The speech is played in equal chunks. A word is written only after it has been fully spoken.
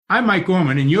I'm Mike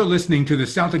Gorman, and you're listening to the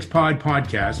Celtics Pod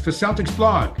podcast for Celtics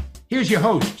Blog. Here's your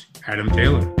host, Adam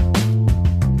Taylor.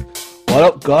 What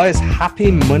up, guys?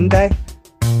 Happy Monday.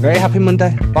 Very happy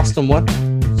Monday. Boston won.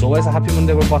 It's always a happy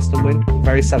Monday when Boston win.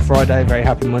 Very sad Friday, very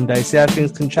happy Monday. See how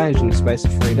things can change in the space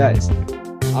of 3 days.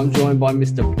 I'm joined by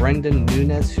Mr. Brendan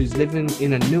Nunes, who's living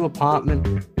in a new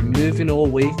apartment, been moving all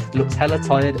week, looks hella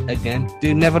tired again.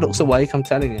 Dude never looks awake, I'm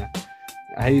telling you.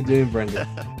 How you doing, Brendan?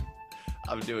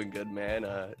 I'm doing good, man.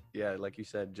 Yeah, like you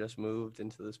said, just moved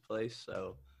into this place,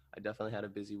 so I definitely had a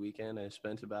busy weekend. I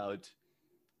spent about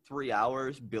 3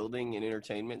 hours building an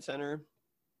entertainment center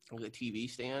with a TV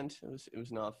stand. It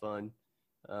was not fun.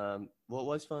 What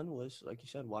was fun was, like you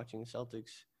said, watching the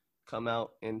Celtics come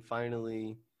out and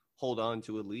finally hold on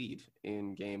to a lead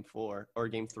in game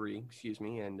 3, excuse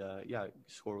me. And yeah,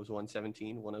 score was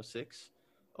 117-106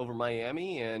 over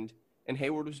Miami, and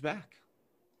Hayward was back.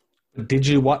 Did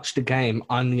you watch the game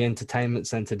on the entertainment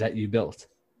center that you built?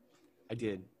 I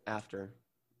did after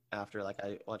like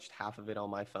I watched half of it on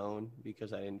my phone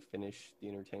because I didn't finish the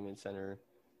entertainment center.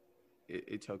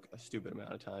 It took a stupid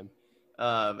amount of time.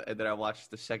 And then I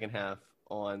watched the second half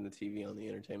on the TV on the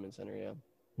entertainment center. Yeah.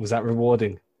 Was that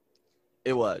rewarding?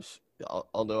 It was,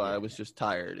 although I was just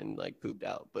tired and like pooped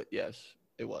out. But yes,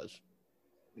 it was.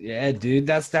 Yeah, dude,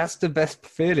 that's the best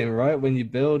feeling, right? When you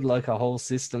build like a whole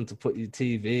system to put your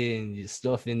TV and your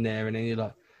stuff in there, and then you're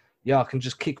like, yeah, I can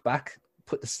just kick back,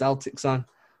 put the Celtics on,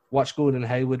 watch Gordon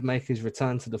Hayward make his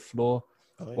return to the floor,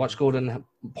 watch Gordon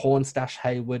porn stash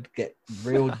Hayward get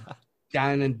real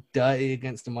down and dirty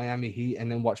against the Miami Heat,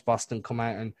 and then watch Boston come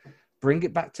out and bring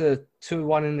it back to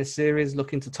 2-1 in the series,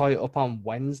 looking to tie it up on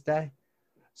Wednesday.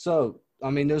 So, I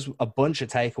mean, there's a bunch of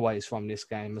takeaways from this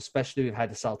game, especially we've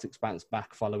had the Celtics bounce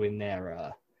back following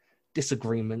their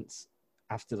disagreements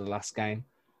after the last game.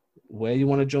 Where you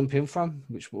want to jump in from?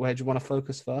 Where do you want to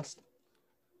focus first?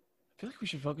 I feel like we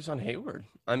should focus on Hayward.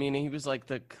 I mean, he was like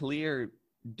the clear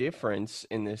difference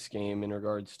in this game in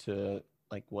regards to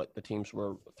like what the teams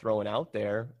were throwing out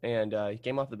there. And he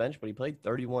came off the bench, but he played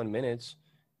 31 minutes.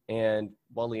 And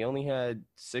while he only had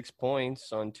 6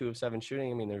 points on 2 of 7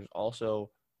 shooting, I mean, there's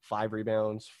also 5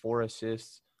 rebounds, 4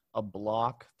 assists, a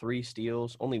block, 3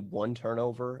 steals, only 1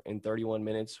 turnover in 31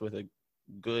 minutes with a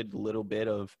good little bit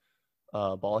of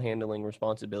ball handling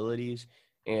responsibilities.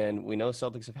 And we know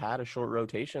Celtics have had a short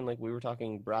rotation. Like we were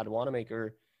talking Brad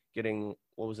Wanamaker getting,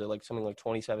 something like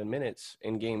 27 minutes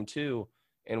in game 2.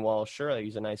 And while sure,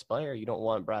 he's a nice player, you don't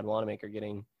want Brad Wanamaker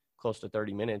getting close to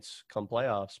 30 minutes come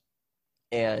playoffs.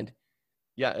 And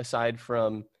yeah, aside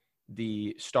from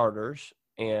the starters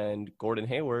and Gordon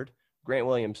Hayward, Grant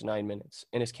Williams 9 minutes,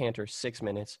 Enes Kanter 6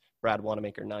 minutes, Brad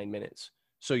Wanamaker 9 minutes.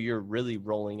 So you're really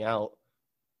rolling out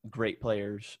great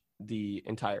players the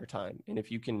entire time. And if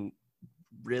you can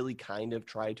really kind of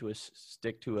try to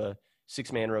stick to a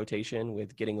 6-man rotation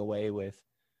with getting away with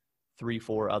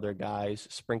 3-4 other guys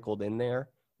sprinkled in there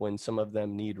when some of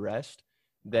them need rest,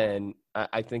 then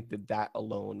I think that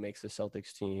alone makes the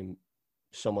Celtics team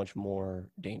so much more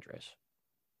dangerous.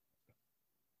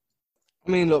 I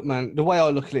mean, look, man, the way I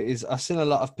look at it is I've seen a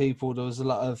lot of people, there was a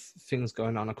lot of things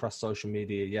going on across social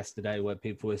media yesterday where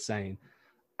people were saying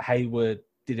Hayward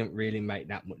didn't really make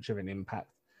that much of an impact.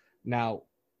 Now,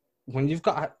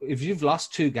 if you've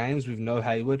lost 2 games with no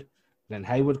Hayward, then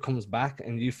Hayward comes back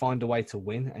and you find a way to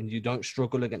win and you don't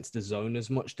struggle against the zone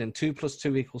as much, then 2 +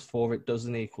 2 = 4, it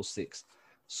doesn't equal 6.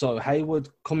 So Hayward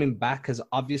coming back has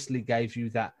obviously gave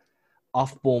you that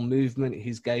off-ball movement.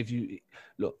 He's gave you,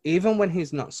 look, even when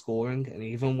he's not scoring and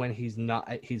even when he's not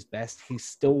at his best, he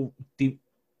still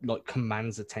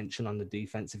commands attention on the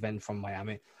defensive end from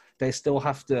Miami. They still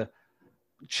have to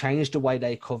change the way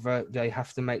they cover. They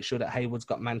have to make sure that Hayward's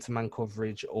got man-to-man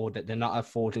coverage or that they're not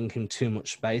affording him too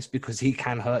much space because he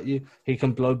can hurt you. He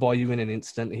can blow by you in an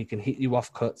instant. He can hit you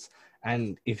off cuts.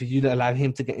 And if you allow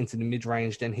him to get into the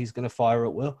mid-range, then he's going to fire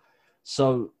at will.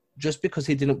 So just because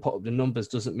he didn't put up the numbers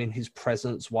doesn't mean his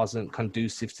presence wasn't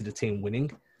conducive to the team winning.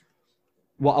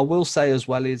 What I will say as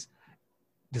well is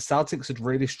the Celtics had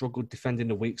really struggled defending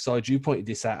the weak side. You pointed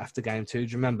this out after game 2.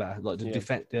 Do you remember? Like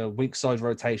the weak side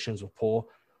rotations were poor.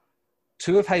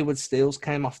 2 of Hayward's steals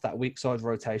came off that weak side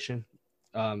rotation.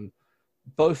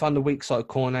 Both on the weak side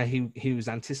corner, he was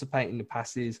anticipating the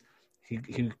passes.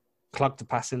 He clogged the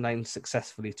passing lane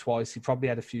successfully twice. He probably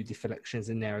had a few deflections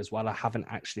in there as well. I haven't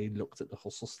actually looked at the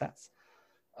hustle stats,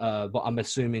 but I'm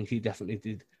assuming he definitely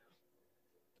did.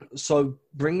 So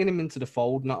bringing him into the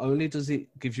fold, not only does it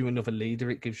give you another leader,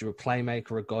 it gives you a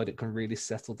playmaker, a guy that can really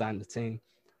settle down the team,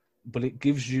 but it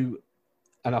gives you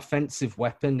an offensive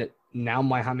weapon that now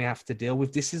Miami have to deal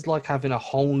with. This is like having a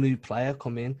whole new player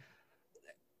come in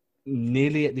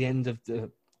nearly at the end of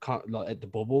the like at the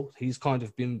bubble. He's kind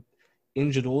of been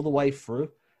injured all the way through,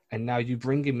 and now you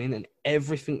bring him in, and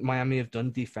everything Miami have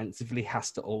done defensively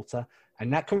has to alter,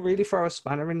 and that can really throw a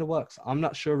spanner in the works. I'm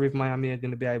not sure if Miami are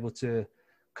going to be able to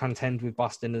contend with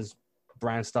Boston as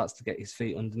Brown starts to get his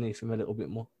feet underneath him a little bit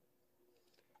more.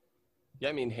 Yeah,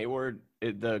 I mean, Hayward,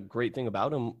 the great thing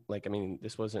about him, like, I mean,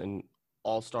 this wasn't an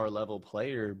all-star level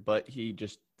player, but he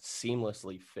just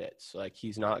seamlessly fits. Like,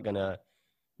 he's not going to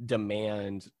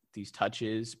demand these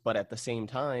touches, but at the same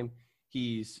time,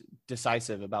 he's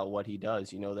decisive about what he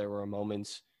does. You know, there were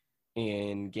moments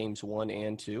in games 1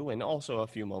 and 2, and also a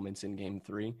few moments in game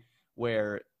 3,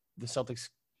 where the Celtics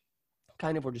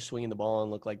kind of were just swinging the ball and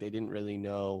looked like they didn't really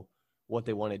know what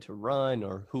they wanted to run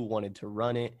or who wanted to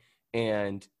run it.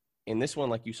 And in this one,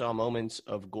 like, you saw moments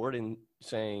of Gordon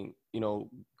saying, you know,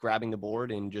 grabbing the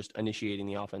board and just initiating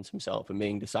the offense himself and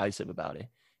being decisive about it.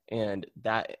 And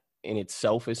that in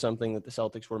itself is something that the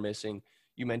Celtics were missing.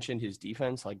 You mentioned his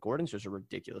defense. Like, Gordon's just a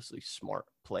ridiculously smart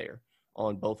player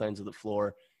on both ends of the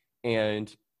floor.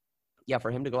 And yeah,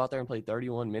 for him to go out there and play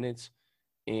 31 minutes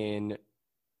in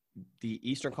the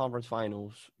Eastern Conference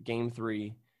Finals, game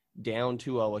 3, down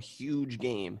 2-0, a huge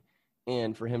game,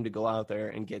 and for him to go out there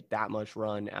and get that much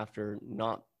run after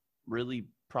not really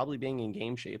probably being in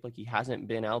game shape, like he hasn't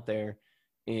been out there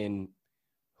in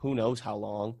who knows how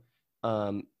long.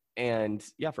 And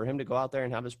yeah, for him to go out there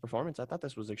and have his performance, I thought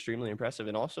this was extremely impressive.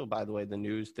 And also, by the way, the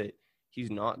news that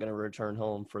he's not going to return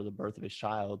home for the birth of his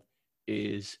child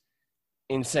is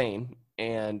insane.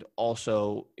 And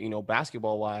also, you know,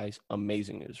 basketball wise,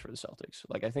 amazing news for the Celtics.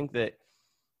 Like, I think that,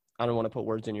 I don't want to put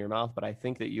words in your mouth, but I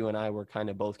think that you and I were kind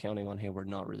of both counting on Hayward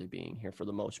not really being here for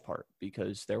the most part,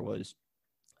 because there was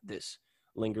this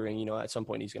lingering, you know, at some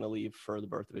point he's going to leave for the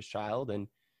birth of his child, and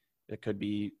it could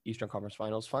be Eastern Conference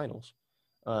Finals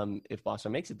if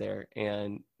Boston makes it there.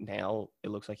 And now it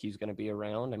looks like he's going to be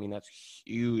around. I mean, that's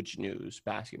huge news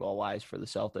basketball-wise for the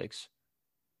Celtics.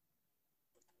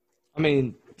 I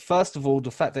mean, first of all, the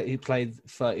fact that he played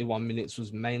 31 minutes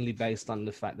was mainly based on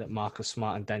the fact that Marcus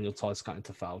Smart and Daniel Tice got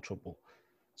into foul trouble.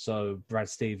 So Brad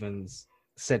Stevens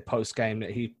said post-game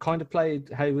that he kind of played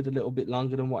Hayward a little bit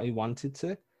longer than what he wanted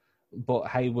to, but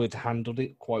Hayward handled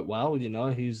it quite well. You know,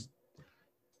 he's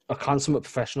a consummate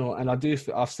professional, and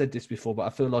I've said this before, but I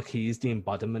feel like he is the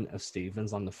embodiment of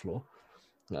Stevens on the floor.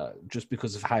 Just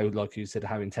because of how, like you said,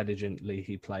 how intelligently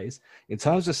he plays. In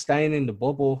terms of staying in the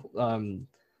bubble,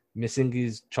 missing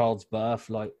his child's birth,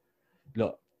 like,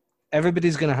 look,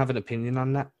 everybody's going to have an opinion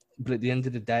on that. But at the end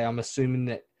of the day, I'm assuming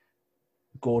that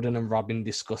Gordon and Robin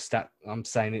discussed that. I'm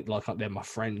saying it like they're my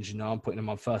friends, you know, I'm putting them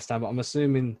on first time. But I'm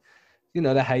assuming, you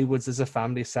know, the Haywoods as a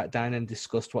family sat down and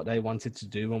discussed what they wanted to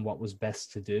do and what was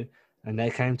best to do. And they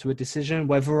came to a decision.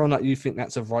 Whether or not you think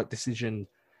that's a right decision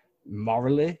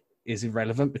morally is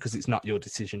irrelevant, because it's not your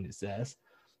decision, it's theirs.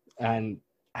 And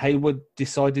Hayward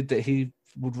decided that he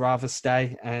would rather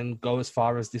stay and go as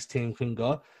far as this team can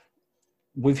go.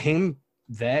 With him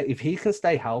there, if he can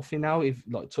stay healthy now, if,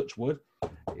 like, touch wood,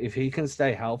 if he can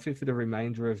stay healthy for the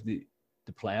remainder of the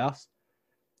playoffs,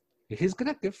 he's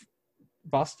going to give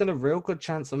Boston a real good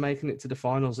chance of making it to the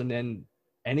finals, and then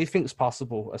anything's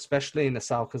possible, especially in the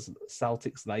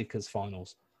Celtics-Lakers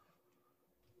finals.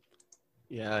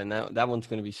 Yeah, and that one's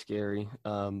going to be scary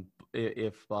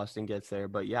if Boston gets there.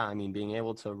 But yeah, I mean, being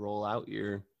able to roll out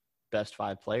your best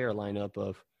 5-player lineup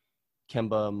of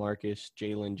Kemba, Marcus,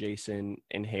 Jalen, Jason,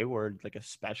 and Hayward, like,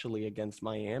 especially against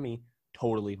Miami,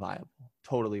 totally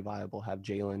viable. Have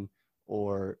Jalen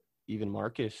or even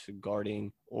Marcus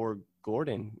guarding or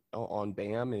Gordon on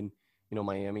Bam, and, you know,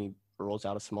 Miami rolls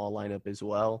out a small lineup as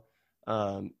well.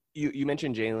 You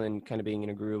mentioned Jalen kind of being in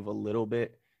a groove a little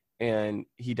bit, and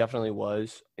he definitely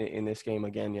was in this game.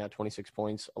 Again, yeah, 26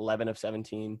 points, 11 of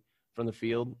 17 from the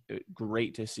field.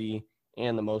 Great to see,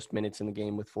 and the most minutes in the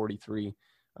game with 43.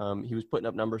 He was putting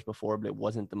up numbers before, but it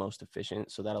wasn't the most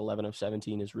efficient. So that 11 of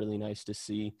 17 is really nice to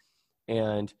see.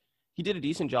 And he did a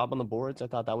decent job on the boards. I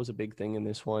thought that was a big thing in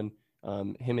this one.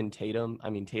 Him and Tatum,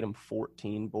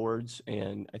 14 boards.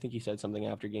 And I think he said something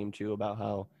after game 2 about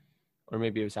how, or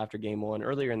maybe it was after game 1,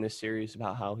 earlier in this series,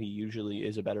 about how he usually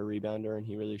is a better rebounder and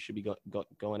he really should be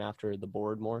going after the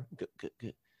board more.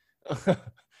 Good.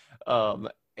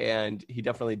 And he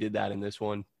definitely did that in this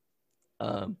one.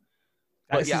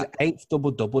 That's his 8th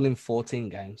double-double in 14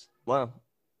 games. Wow.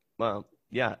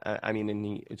 Yeah, I mean,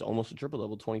 and it's almost a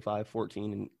triple-double, 25,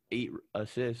 14, and 8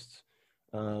 assists.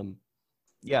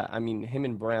 Yeah, I mean, him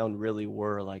and Brown really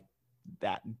were like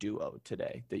that duo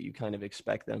today that you kind of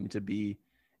expect them to be.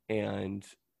 And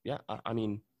yeah, I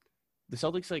mean, the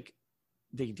Celtics, like,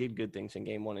 they did good things in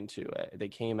game 1 and 2. They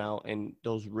came out, and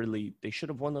they should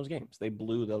have won those games. They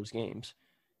blew those games.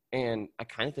 And I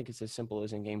kind of think it's as simple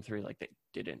as in game 3, like they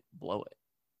didn't blow it,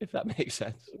 if that makes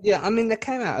sense. Yeah, I mean, they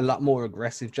came out a lot more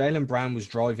aggressive. Jaylen Brown was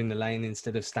driving the lane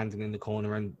instead of standing in the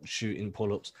corner and shooting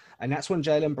pull-ups. And that's when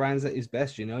Jaylen Brown's at his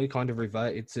best, you know. He kind of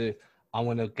reverted to, I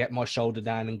want to get my shoulder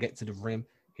down and get to the rim.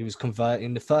 He was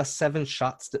converting. The first 7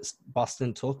 shots that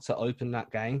Boston took to open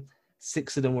that game,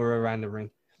 6 of them were around the rim.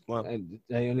 Wow. And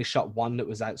they only shot 1 that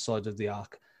was outside of the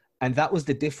arc. And that was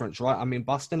the difference, right? I mean,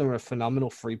 Boston are a phenomenal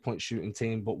three-point shooting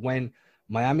team, but when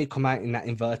Miami come out in that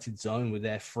inverted zone with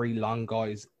their 3 long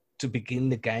guys to begin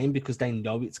the game, because they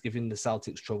know it's giving the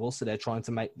Celtics trouble, so they're trying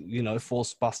to make, you know,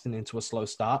 force Boston into a slow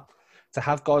start. To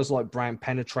have guys like Brown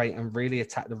penetrate and really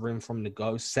attack the rim from the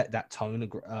go, set that tone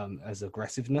as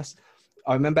aggressiveness.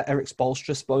 I remember Eric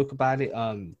Spoelstra spoke about it.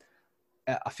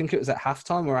 I think it was at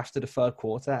halftime or after the third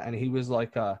quarter, and he was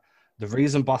like, the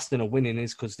reason Boston are winning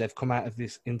is because they've come out of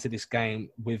into this game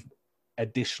with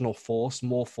additional force,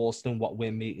 more force than what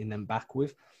we're meeting them back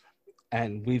with.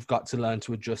 And we've got to learn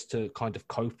to adjust to kind of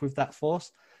cope with that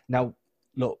force. Now,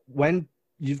 look, when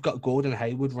you've got Gordon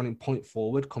Hayward running point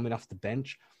forward, coming off the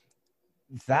bench,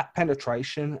 that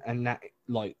penetration and that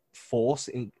like force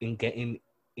in getting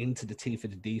into the teeth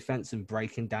of the defense and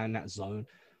breaking down that zone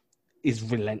is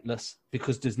relentless,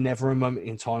 because there's never a moment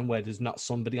in time where there's not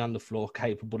somebody on the floor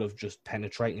capable of just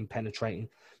penetrating.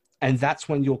 And that's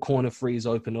when your corner threes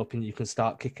open up and you can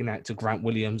start kicking out to Grant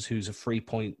Williams, who's a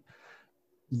 3-point,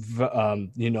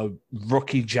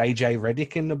 rookie JJ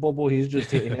Redick in the bubble. He's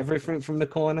just hitting everything from the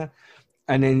corner.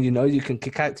 And then, you know, you can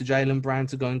kick out to Jaylen Brown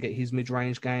to go and get his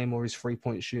mid-range game or his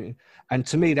 3-point shooting. And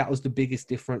to me, that was the biggest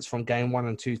difference from game 1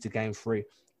 and 2 to game 3,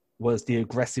 was the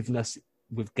aggressiveness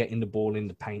with getting the ball in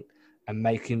the paint and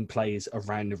making plays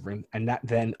around the rim. And that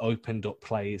then opened up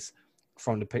plays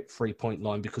from the 3-point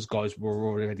line, because guys were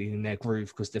already in their groove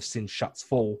because they've seen shots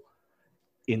fall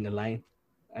in the lane.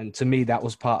 And to me, that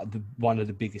was one of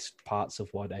the biggest parts of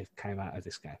why they came out of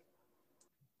this game.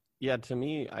 Yeah, to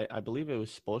me, I believe it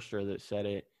was Spoelstra that said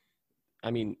it.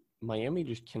 I mean, Miami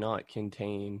just cannot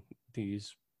contain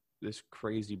this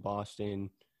crazy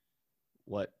Boston,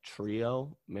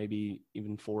 trio, maybe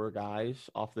even 4 guys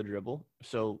off the dribble.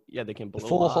 So, yeah, they can blow by.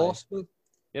 4 horsemen?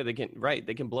 Yeah, they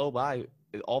can blow by.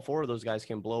 All 4 of those guys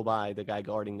can blow by the guy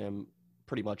guarding them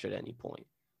pretty much at any point.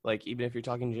 Like, even if you're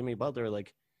talking Jimmy Butler,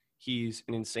 like, he's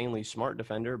an insanely smart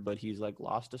defender, but he's, like,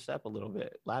 lost a step a little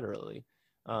bit laterally.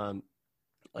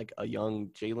 Like, a young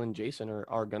Jalen, Jason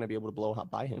are going to be able to blow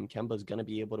by him. Kemba's going to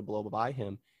be able to blow by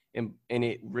him. And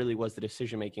it really was the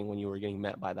decision-making when you were getting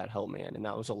met by that help man. And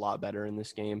that was a lot better in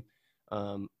this game.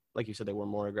 Like you said, they were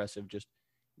more aggressive, just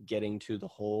getting to the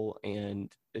hole,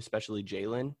 and especially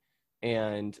Jalen.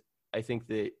 And I think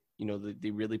that, you know,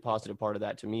 the really positive part of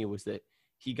that to me was that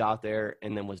he got there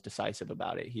and then was decisive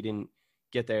about it. He didn't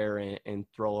get there and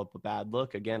throw up a bad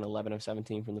look. Again, 11 of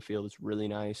 17 from the field is really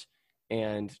nice.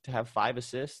 And to have 5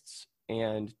 assists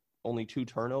and only 2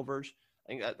 turnovers,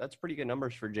 I think that's pretty good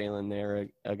numbers for Jalen there,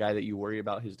 a guy that you worry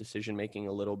about his decision-making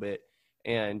a little bit.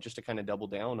 And just to kind of double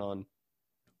down on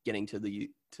getting to the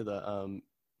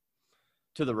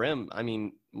rim, I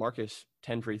mean, Marcus,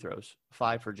 10 free throws,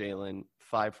 5 for Jalen,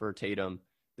 5 for Tatum.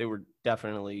 They were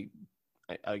definitely,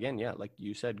 again, yeah, like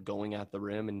you said, going at the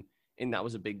rim, and that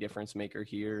was a big difference maker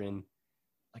here. And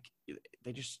like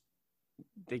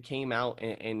they came out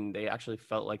and they actually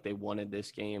felt like they wanted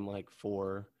this game, like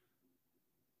for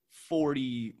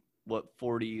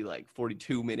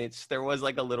 42 minutes. There was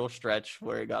like a little stretch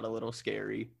where it got a little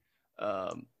scary.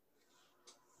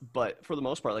 But for the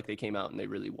most part, like, they came out and they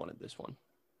really wanted this one.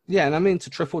 Yeah, and I mean, to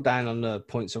triple down on the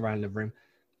points around the rim,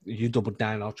 you double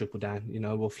down, I'll triple down. You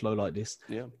know, we'll flow like this.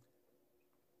 Yeah.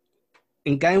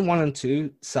 In game 1 and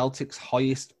 2, Celtics'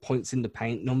 highest points in the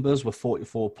paint numbers were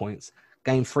 44 points.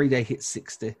 Game 3, they hit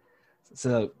 60.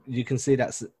 So you can see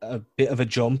that's a bit of a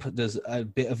jump. There's a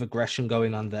bit of aggression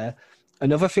going on there.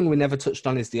 Another thing we never touched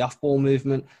on is the off-ball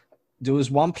movement. There was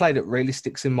one play that really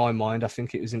sticks in my mind. I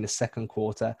think it was in the second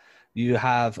quarter. You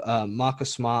have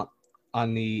Marcus Smart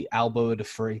on the elbow of the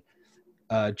 3.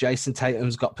 Jason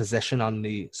Tatum's got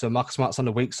possession so Marcus Smart's on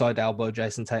the weak side elbow,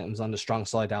 Jason Tatum's on the strong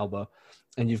side elbow.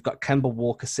 And you've got Kemba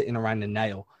Walker sitting around the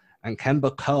nail. And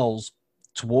Kemba curls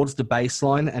towards the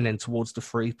baseline and then towards the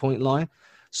 3-point line.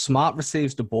 Smart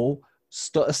receives the ball,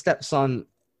 stutter steps on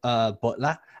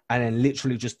Butler, and then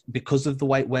literally just because of the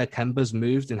way where Kemba's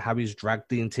moved and how he's dragged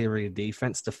the interior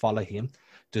defense to follow him,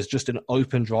 there's just an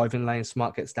open driving lane.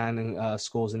 Smart gets down and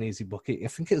scores an easy bucket. I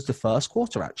think it was the first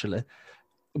quarter, actually.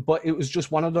 But it was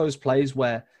just one of those plays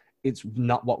where it's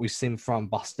not what we've seen from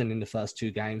Boston in the first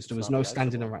 2 games. There was no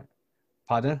standing around.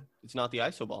 Pardon? It's not the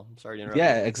ISO ball. I'm sorry to interrupt.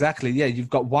 Yeah, exactly. Yeah, you've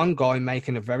got one guy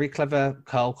making a very clever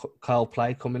curl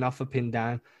play coming off a pin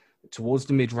down towards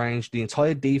the mid range. The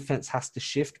entire defense has to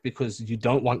shift because you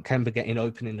don't want Kemba getting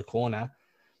open in the corner.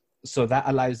 So that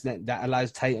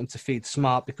allows Tatum to feed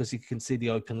Smart because he can see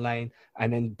the open lane,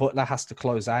 and then Butler has to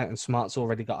close out, and Smart's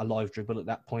already got a live dribble at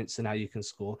that point, so now you can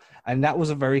score. And that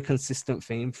was a very consistent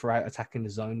theme throughout attacking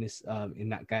the zone in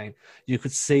that game. You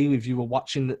could see if you were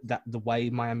watching that the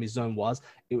way Miami's zone was,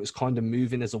 it was kind of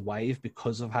moving as a wave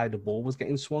because of how the ball was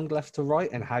getting swung left to right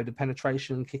and how the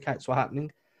penetration and kickouts were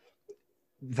happening.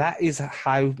 That is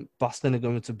how Boston are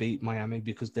going to beat Miami,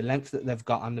 because the length that they've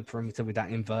got on the perimeter with that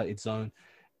inverted zone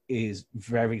is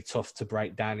very tough to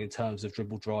break down in terms of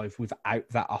dribble drive without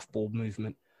that off-ball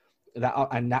movement.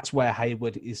 And that's where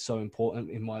Hayward is so important,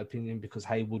 in my opinion, because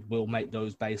Hayward will make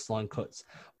those baseline cuts,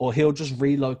 or he'll just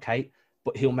relocate,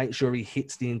 but he'll make sure he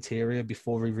hits the interior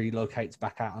before he relocates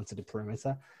back out onto the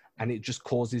perimeter. And it just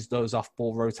causes those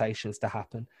off-ball rotations to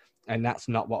happen. And that's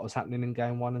not what was happening in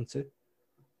game 1 and 2.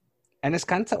 Enes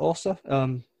Kanter also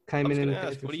came in.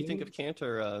 What do you think of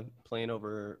Kanter playing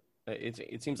over?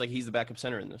 It seems like he's the backup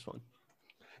center in this one.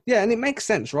 Yeah, and it makes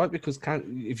sense, right? Because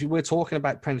if we're talking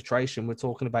about penetration, we're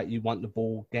talking about you want the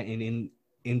ball getting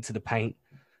into the paint,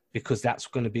 because that's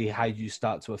going to be how you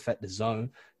start to affect the zone.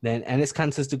 Then Enes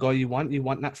Kanter's the guy you want. You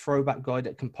want that throwback guy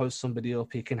that can post somebody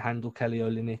up. He can handle Kelly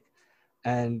Olynyk.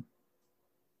 And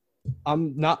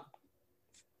I'm not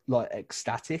like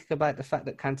ecstatic about the fact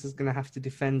that Kanter's going to have to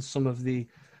defend some of the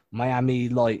Miami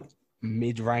like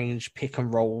mid-range pick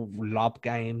and roll lob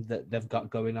game that they've got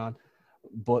going on.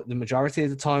 But the majority of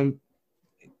the time,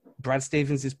 Brad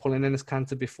Stevens is pulling Enes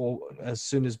Kanter as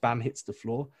soon as Bam hits the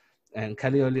floor. And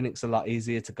Kelly Olynyk's a lot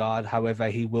easier to guard. However,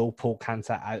 he will pull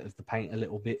Kanter out of the paint a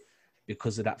little bit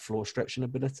because of that floor stretching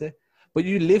ability. But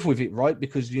you live with it, right?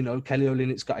 Because, you know, Kelly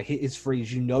Olynyk's got to hit his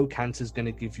threes. You know Kanter's going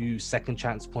to give you second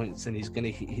chance points and he's going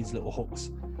to hit his little hooks.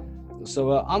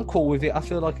 So I'm cool with it. I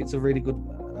feel like it's a really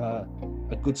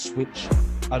good switch.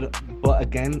 But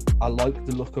again, I like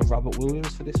the look of Robert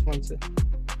Williams for this one too.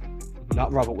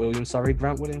 Not Robert Williams, sorry,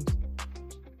 Grant Williams.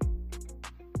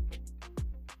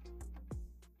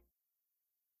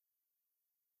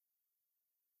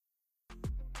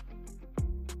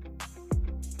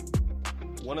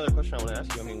 One other question I want to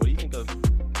ask you. I mean, what do you think of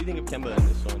Kemba in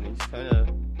this one? He's kind of,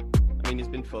 I mean, he's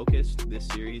been focused this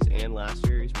series and last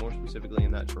series, more specifically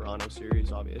in that Toronto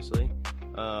series, obviously.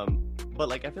 But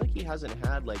like, I feel like he hasn't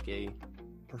had like a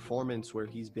performance where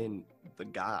he's been the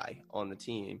guy on the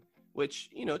team, which,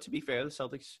 you know, to be fair, the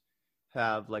Celtics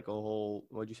have like a whole,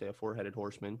 what'd you say, a four-headed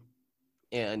horseman.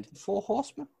 And 4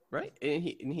 horsemen? Right. And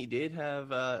he did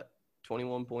have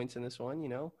 21 points in this one, you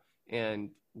know,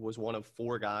 and was one of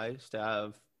 4 guys to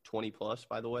have 20 plus,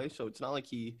 by the way. So it's not like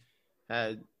he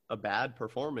had a bad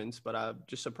performance, but I'm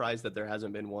just surprised that there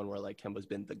hasn't been one where like Kemba's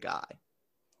been the guy.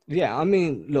 Yeah, I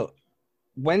mean, look,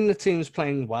 when the team's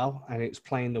playing well and it's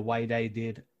playing the way they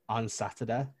did on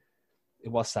Saturday, it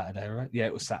was Saturday, right? Yeah,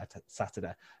 it was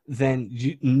Saturday. Then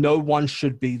no one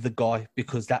should be the guy,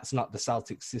 because that's not the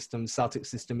Celtics system. The Celtics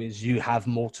system is you have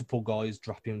multiple guys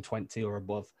dropping 20 or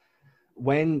above.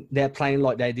 When they're playing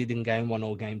like they did in game 1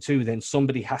 or game 2, then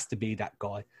somebody has to be that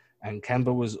guy. And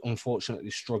Kemba was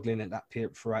unfortunately struggling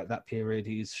throughout that period.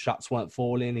 His shots weren't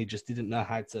falling. He just didn't know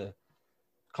how to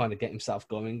kind of get himself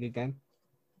going again.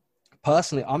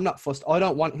 Personally, I'm not fussed. I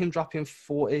don't want him dropping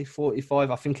 40, 45.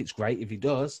 I think it's great if he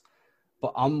does.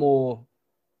 But I'm more,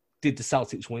 did the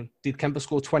Celtics win? Did Kemba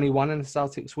score 21 and the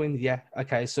Celtics win? Yeah.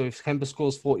 Okay, so if Kemba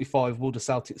scores 45, will the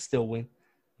Celtics still win?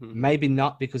 Maybe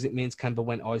not, because it means Kemba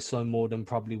went ISO more than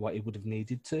probably what he would have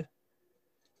needed to.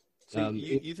 So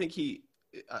you think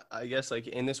I guess like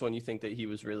in this one, you think that he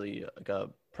was really like a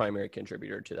primary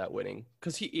contributor to that winning?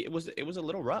 Because it was a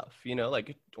little rough, you know,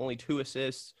 like only 2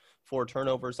 assists, 4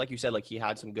 turnovers. Like you said, like he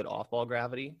had some good off-ball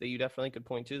gravity that you definitely could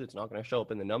point to that's not going to show up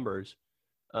in the numbers.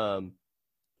 And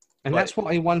that's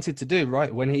what he wanted to do,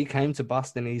 right? When he came to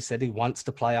Boston, he said he wants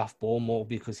to play off ball more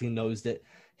because he knows that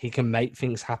he can make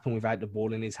things happen without the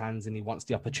ball in his hands, and he wants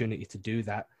the opportunity to do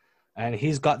that. And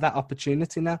he's got that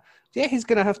opportunity now. Yeah, he's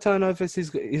going to have turnovers.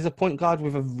 He's a point guard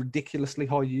with a ridiculously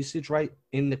high usage rate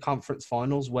in the conference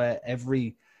finals, where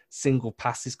every single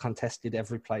pass is contested,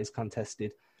 every play is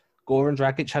contested. Goran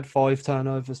Dragic had 5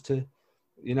 turnovers too.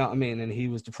 You know what I mean? And he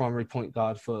was the primary point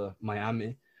guard for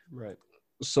Miami. Right.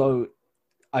 So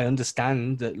I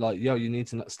understand that, like, you need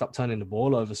to stop turning the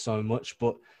ball over so much,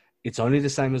 but it's only the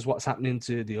same as what's happening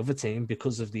to the other team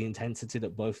because of the intensity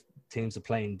that both teams are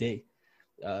playing D.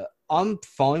 I'm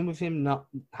fine with him not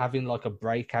having like a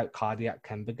breakout cardiac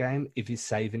Kemba game if he's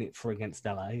saving it for against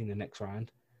LA in the next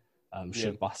round.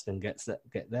 should Boston get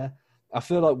there. I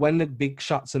feel like when the big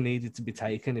shots are needed to be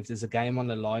taken, if there's a game on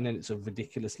the line and it's a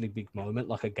ridiculously big moment,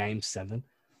 like a game 7,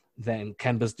 then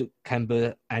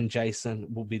Kemba and Jason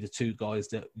will be the two guys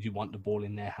that you want the ball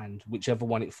in their hand. Whichever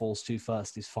one it falls to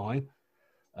first is fine.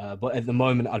 But at the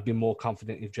moment, I'd be more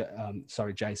confident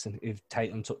Jason, if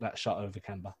Tatum took that shot over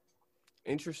Kemba.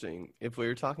 Interesting. If we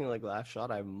were talking like last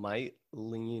shot, I might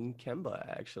lean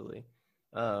Kemba actually.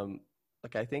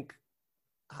 I think,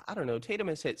 I don't know, Tatum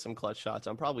has hit some clutch shots.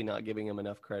 I'm probably not giving him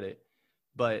enough credit,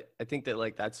 but I think that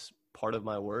like that's part of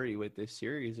my worry with this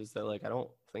series is that like I don't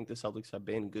think the Celtics have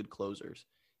been good closers.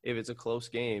 If it's a close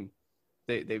game,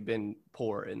 they've been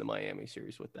poor in the Miami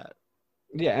series with that.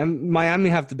 Yeah, and Miami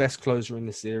have the best closer in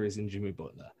the series in Jimmy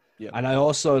Butler. Yeah. And I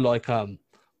also like Goran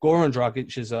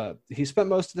Dragic he spent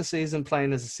most of the season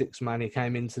playing as a 6-man. He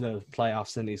came into the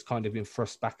playoffs and he's kind of been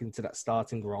thrust back into that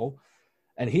starting role.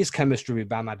 And his chemistry with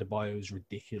Bam Adebayo is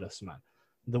ridiculous, man.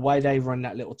 The way they run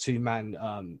that little 2-man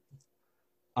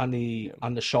on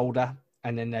the shoulder,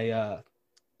 and then they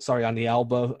on the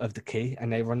elbow of the key,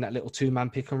 and they run that little 2-man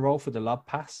pick and roll for the lob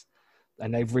pass.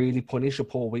 And they really punish a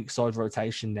poor weak side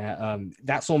rotation there.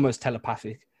 That's almost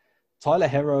telepathic. Tyler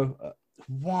Hero,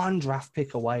 1 draft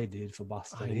pick away, dude, for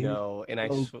Boston. I know, and I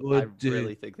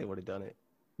really think they would have done it.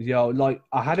 Yo, like,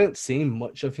 I hadn't seen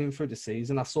much of him through the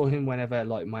season. I saw him whenever,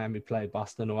 like, Miami played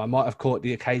Boston, or I might have caught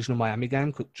the occasional Miami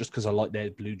game just because I like their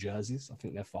blue jerseys. I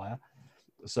think they're fire.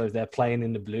 So if they're playing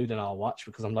in the blue, then I'll watch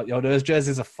because I'm like, yo, those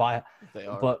jerseys are fire. They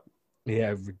are. But,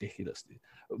 yeah, ridiculous, dude.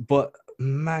 But,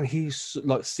 man, he's,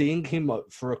 like, seeing him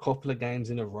for a couple of games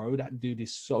in a row, that dude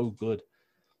is so good.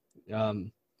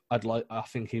 I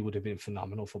think he would have been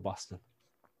phenomenal for Boston.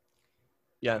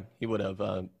 Yeah, he would have.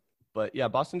 But yeah,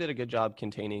 Boston did a good job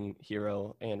containing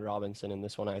Hero and Robinson in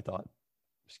this one, I thought.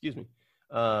 Excuse me.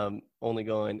 Only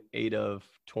going 8 of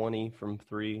 20 from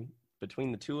 3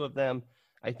 between the two of them.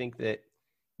 I think that,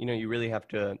 you really have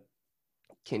to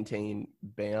contain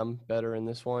Bam better in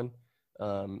this one.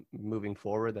 Moving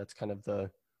forward, that's kind of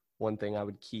the one thing I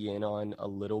would key in on a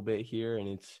little bit here. And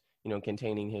it's,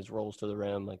 containing his rolls to the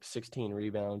rim, like 16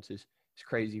 rebounds is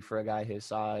crazy for a guy his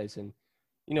size. And,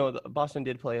 Boston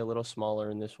did play a little smaller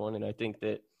in this one, and I think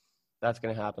that that's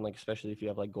going to happen, like especially if you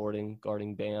have like Gordon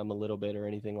guarding Bam a little bit or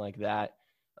anything like that.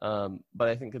 But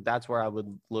I think that that's where I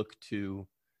would look to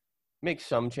make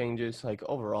some changes. Like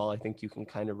overall, I think you can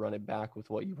kind of run it back with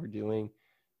what you were doing.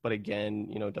 But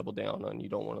again, double down on you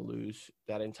don't want to lose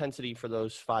that intensity for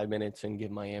those 5 minutes and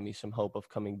give Miami some hope of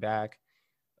coming back.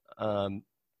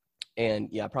 And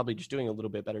yeah, probably just doing a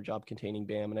little bit better job containing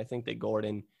Bam. And I think that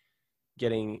Gordon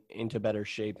getting into better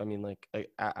shape. I mean, like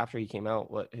after he came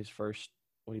out, his first,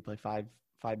 he play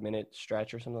 5-minute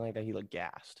stretch or something like that, he looked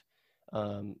gassed.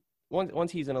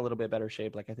 Once he's in a little bit better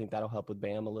shape, like I think that'll help with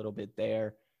Bam a little bit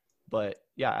there. But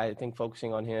yeah, I think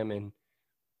focusing on him and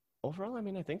overall, I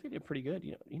mean, I think they did pretty good.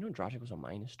 Dragic was a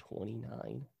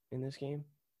 -29 in this game.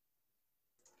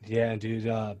 Yeah, dude,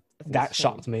 that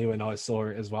shocked me when I saw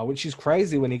it as well, which is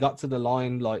crazy when he got to the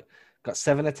line, like got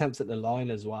 7 attempts at the line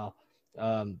as well.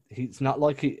 He's not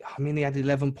like he had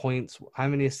 11 points. How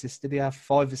many assists did he have?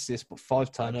 5 assists, but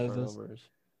 5 turnovers.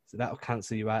 So that'll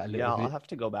cancel you out a little bit. I'll have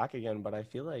to go back again, but I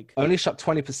feel like only shot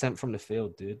 20% from the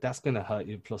field, dude. That's going to hurt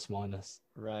you plus minus.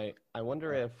 Right. I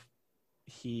wonder if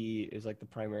he is like the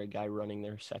primary guy running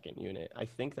their second unit. I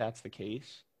think that's the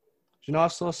case. Do you know, I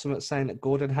saw someone saying that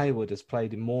Gordon Hayward has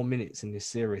played in more minutes in this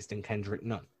series than Kendrick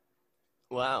Nunn.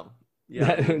 Wow.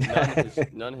 Yeah.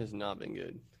 Nunn has not been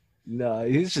good. No,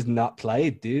 he's just not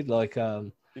played, dude. Like,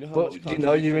 you're in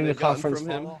the conference from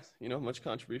him. You know how much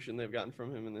contribution they've gotten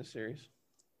from him in this series?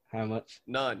 How much?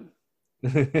 None.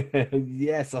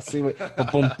 Yes, I see what.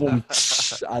 Boom, boom.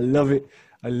 I love it.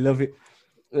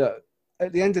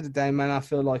 At the end of the day, man, I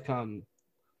feel like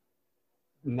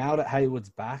now that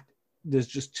Hayward's back, there's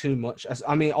just too much.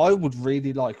 I mean, I would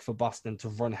really like for Boston to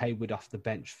run Hayward off the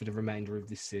bench for the remainder of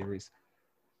this series.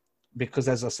 Because,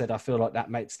 as I said, I feel like that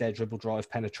makes their dribble drive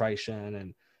penetration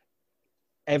and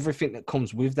everything that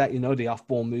comes with that, the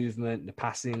off-ball movement, the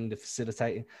passing, the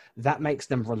facilitating, that makes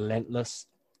them relentless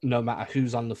no matter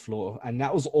who's on the floor. And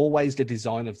that was always the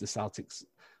design of the Celtics,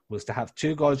 was to have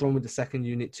 2 guys run with the second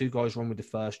unit, 2 guys run with the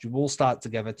first. You all start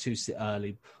together, 2 sit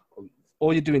early.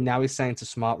 All you're doing now is saying to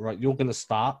Smart, right, you're going to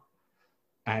start,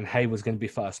 and Hayward's going to be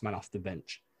first man off the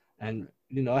bench. And,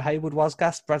 Hayward was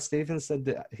gassed. Brad Stevens said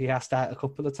that he has to out a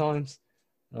couple of times.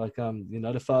 Like,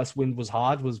 the first wind was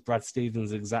hard was Brad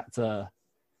Stevens' exact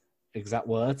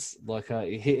words. Like,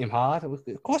 it hit him hard.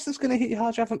 Of course it's going to hit you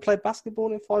hard. You haven't played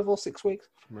basketball in 5 or 6 weeks.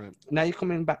 Right. Now you're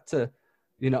coming back to,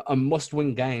 a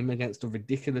must-win game against a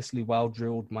ridiculously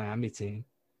well-drilled Miami team.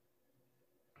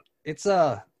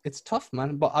 It's tough,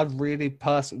 man. But I really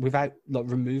without like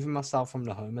removing myself from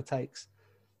the homer takes,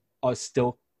 I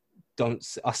still don't.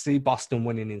 I see Boston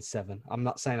winning in 7. I'm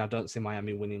not saying I don't see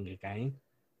Miami winning a game,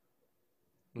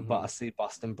 but I see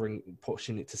Boston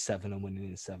pushing it to 7 and winning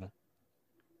in 7.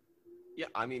 Yeah,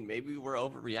 I mean, maybe we're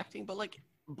overreacting, but like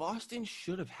Boston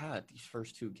should have had these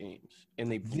first 2 games,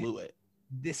 and they blew it.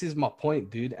 This is my point,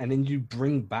 dude. And then you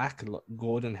bring back like,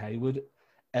 Gordon Hayward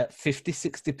at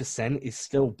 50-60% is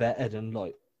still better than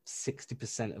like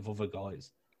 60% of other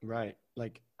guys. Right.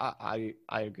 Like I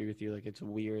agree with you. Like it's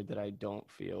weird that I don't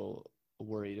feel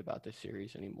worried about this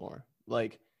series anymore.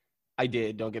 Like I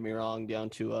did, don't get me wrong, down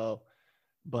 2-0.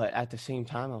 But at the same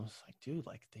time, I was like, dude,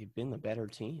 like they've been the better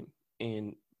team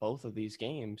in both of these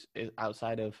games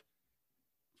outside of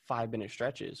 5-minute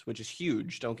stretches, which is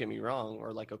huge. Don't get me wrong,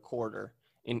 or like a quarter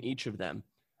in each of them,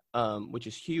 which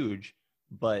is huge.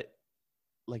 But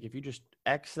like if you just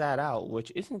X that out,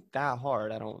 which isn't that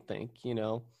hard, I don't think,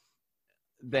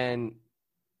 then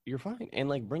you're fine. And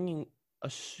like bringing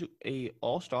a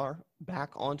all-star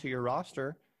back onto your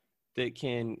roster that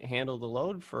can handle the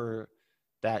load for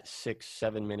that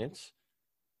 6-7 minutes,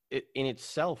 it in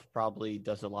itself probably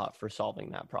does a lot for solving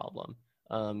that problem.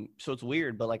 So it's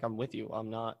weird, but like I'm with you.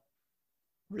 I'm not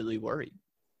really worried.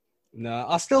 No,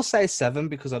 I still say 7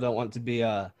 because I don't want to be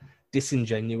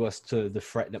disingenuous to the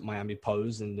threat that Miami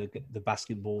pose and the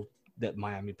basketball that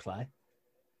Miami play.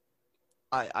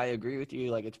 I agree with you.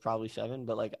 Like it's probably 7,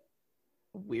 but like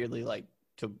weirdly, like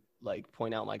to like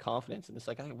point out my confidence, and it's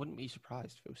like I wouldn't be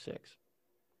surprised if it was 6.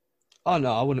 Oh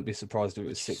no, I wouldn't be surprised if it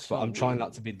was 6, so but I'm trying weird.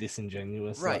 not to be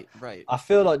disingenuous. Right, like, right. I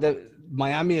feel like that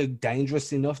Miami are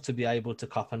dangerous enough to be able to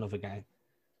cop another game.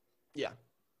 Yeah.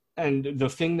 And the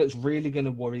thing that's really going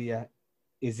to worry you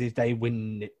is if they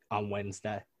win it on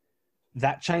Wednesday.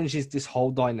 That changes this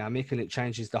whole dynamic and it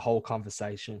changes the whole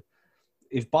conversation.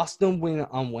 If Boston win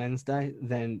on Wednesday,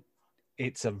 then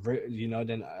it's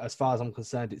then as far as I'm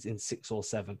concerned, it's in 6 or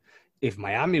 7. If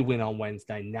Miami win on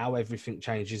Wednesday, now everything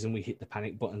changes and we hit the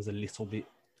panic buttons a little bit.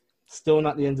 Still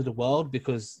not the end of the world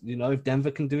because, if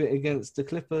Denver can do it against the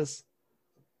Clippers.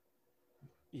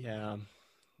 Yeah.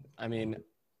 I mean,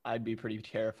 I'd be pretty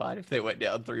terrified if they went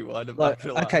down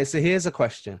 3-1. Okay, so here's a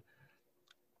question.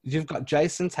 You've got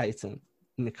Jason Tatum,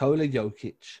 Nikola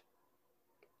Jokic,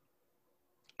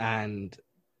 and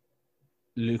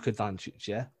Luka Doncic,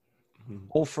 yeah? Mm-hmm.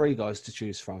 All 3 guys to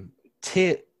choose from.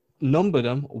 Number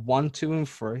them 1, 2, and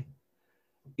 3.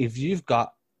 If you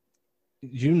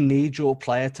need your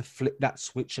player to flip that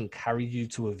switch and carry you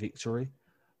to a victory,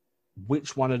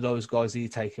 which one of those guys are you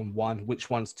taking? 1,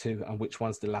 which one's 2, and which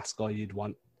one's the last guy you'd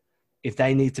want? If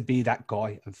they need to be that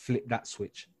guy and flip that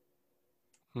switch.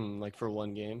 Like for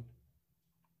one game?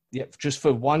 Yep, just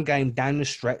for one game down the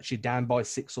stretch, you're down by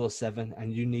 6 or 7,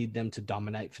 and you need them to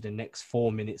dominate for the next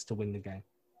 4 minutes to win the game.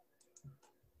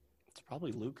 It's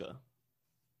probably Luka.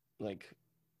 Like,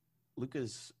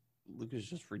 Luka's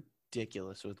just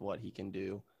ridiculous with what he can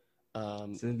do. So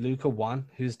Luka 1,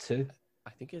 who's 2? I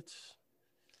think it's...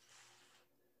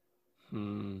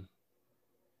 I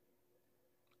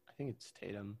think it's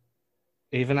Tatum.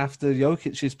 Even after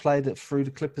Jokic has played it through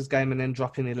the Clippers game and then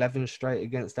dropping 11 straight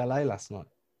against LA last night.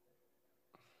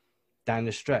 Down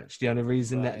the stretch. The only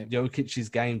reason that Jokic's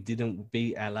game didn't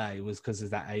beat LA was because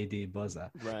of that AD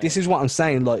buzzer. Right. This is what I'm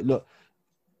saying. Like, look,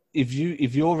 if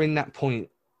you're in that point,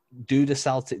 do the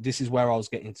Celtics, this is where I was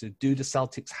getting to, do the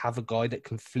Celtics have a guy that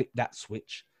can flip that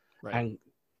switch and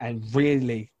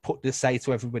really say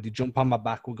to everybody, jump on my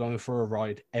back, we're going for a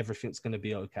ride, everything's going to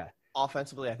be okay.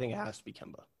 Offensively, I think it has to be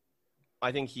Kemba.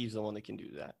 I think he's the one that can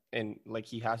do that. And, like,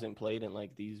 he hasn't played in,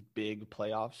 like, these big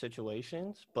playoff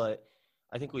situations, but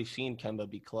I think we've seen Kemba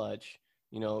be clutch,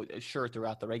 sure,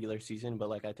 throughout the regular season, but,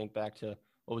 like, I think back to,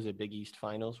 what was it, Big East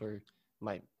Finals, where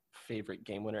my favorite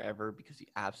game winner ever, because he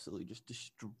absolutely just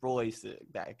destroys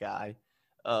that guy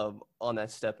on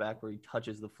that step back where he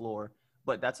touches the floor.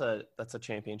 But that's a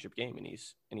championship game, and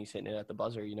he's hitting it at the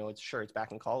buzzer. It's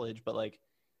back in college, but, like,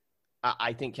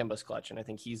 I think Kemba's clutch, and I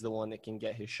think he's the one that can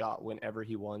get his shot whenever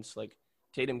he wants. Like,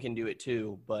 Tatum can do it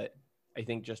too, but I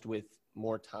think just with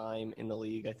more time in the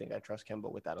league, I think I trust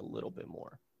Kemba with that a little bit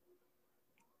more.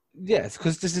 Yes,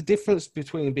 because there's a difference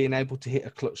between being able to hit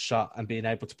a clutch shot and being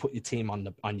able to put your team on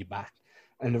your back.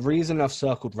 And the reason I've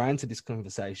circled round to this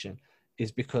conversation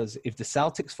is because if the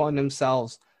Celtics find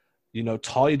themselves,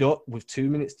 tied up with 2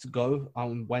 minutes to go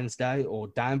on Wednesday, or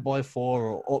down by 4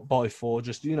 or up by 4,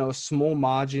 just, a small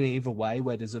margin either way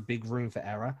where there's a big room for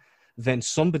error, then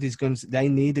they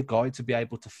need a guy to be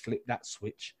able to flip that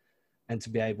switch and to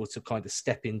be able to kind of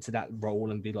step into that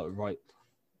role and be like, right,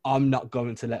 I'm not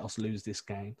going to let us lose this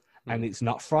game. And it's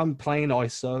not from playing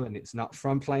ISO, and it's not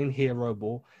from playing hero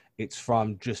ball. It's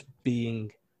from just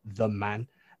being the man.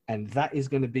 And that is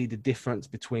going to be the difference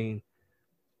between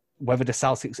whether the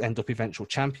Celtics end up eventual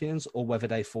champions or whether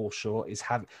they fall short,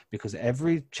 because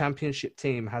every championship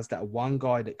team has that one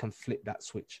guy that can flip that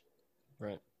switch.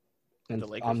 Right. And The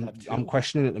Lakers have two. I'm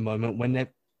questioning at the moment when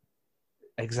they're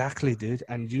exactly, dude.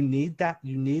 And you need that.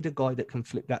 You need a guy that can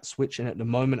flip that switch. And at the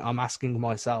moment, I'm asking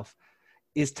myself,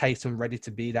 is Tatum ready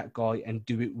to be that guy and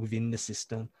do it within the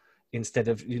system instead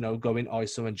of, going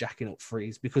ISO and jacking up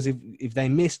threes? Because if they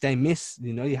miss, they miss.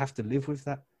 You have to live with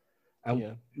that.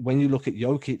 And when you look at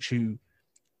Jokic, who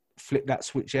flipped that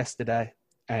switch yesterday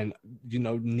and,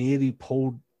 nearly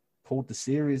pulled the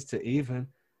series to even,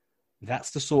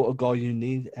 that's the sort of guy you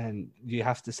need. And you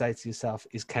have to say to yourself,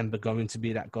 is Kemba going to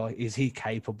be that guy? Is he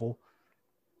capable?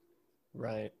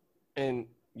 Right. And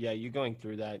you going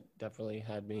through that definitely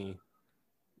had me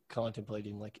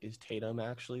contemplating, like, is Tatum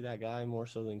actually that guy more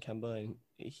so than Kemba? And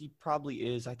he probably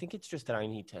is. I think it's just that I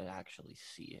need to actually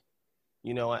see it.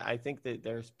 I think that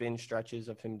there's been stretches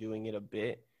of him doing it a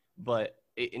bit, but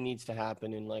it needs to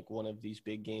happen in like one of these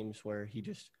big games where he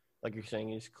just, like you're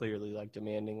saying, is clearly like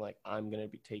demanding, like, I'm going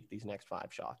to take these next 5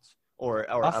 shots or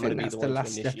I'm going to be the one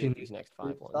to initiate these next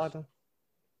 5 ones.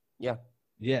 Yeah.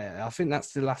 Yeah, I think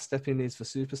that's the last step he needs for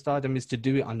superstardom, is to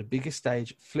do it on the biggest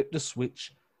stage, flip the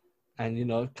switch,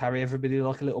 and, carry everybody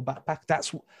like a little backpack.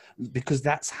 That's because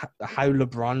that's how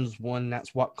LeBron's won.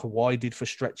 That's what Kawhi did for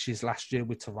stretches last year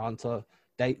with Toronto.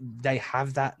 They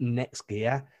have that next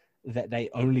gear that they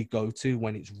only go to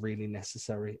when it's really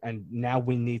necessary. And now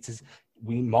we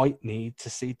might need to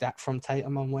see that from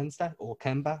Tatum on Wednesday or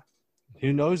Kemba.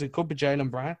 Who knows? It could be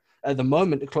Jaylen Brown. At the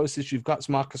moment, the closest you've got is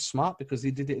Marcus Smart, because he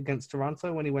did it against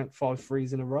Toronto when he went 5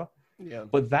 threes in a row. Yeah.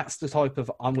 But that's the type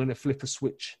of I'm going to flip a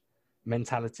switch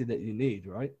mentality that you need,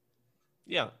 right?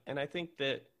 Yeah, and I think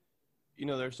that,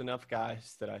 there's enough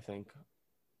guys that I think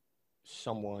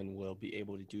someone will be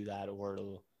able to do that, or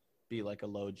it'll be like a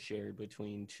load shared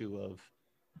between 2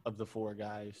 of the 4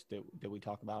 guys that we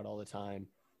talk about all the time.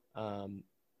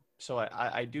 So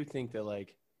I do think that,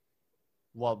 like,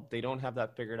 while they don't have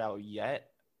that figured out yet,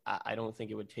 I don't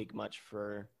think it would take much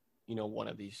for, one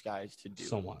of these guys to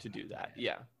do that.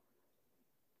 Yeah.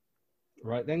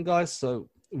 Right then, guys. So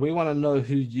we want to know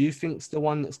who you think's the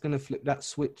one that's going to flip that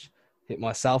switch. Hit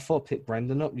myself up, hit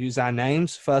Brendan up. Use our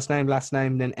names, first name, last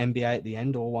name, then NBA at the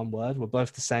end, all one word. We're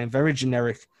both the same. Very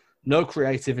generic. No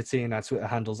creativity in our Twitter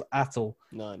handles at all.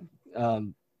 None.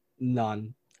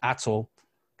 None at all.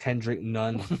 Kendrick,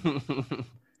 none.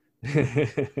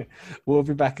 We'll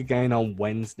be back again on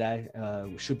Wednesday.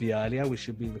 We should be earlier. We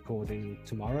should be recording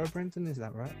tomorrow, Brendan. Is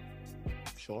that right?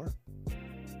 Sure.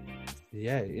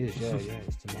 Yeah, it is. Yeah,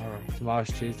 it's tomorrow. Tomorrow's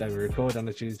Tuesday. We record on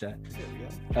a Tuesday.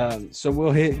 Yeah.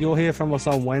 So you'll hear from us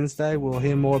on Wednesday. We'll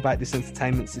hear more about this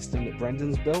entertainment system that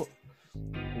Brendan's built.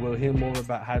 We'll hear more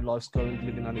about how life's going,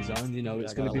 living on his own.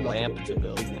 It's going to be like lamp to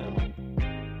build now.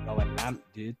 Oh, a lamp,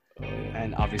 dude.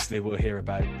 And obviously, we'll hear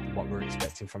about what we're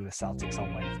expecting from the Celtics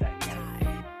on Wednesday.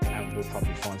 And we'll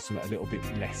probably find something a little bit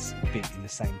less big in the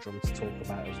same drum to talk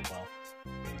about as well.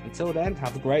 Until then,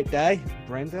 have a great day.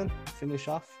 Brendan, finish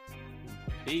off.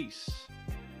 Peace.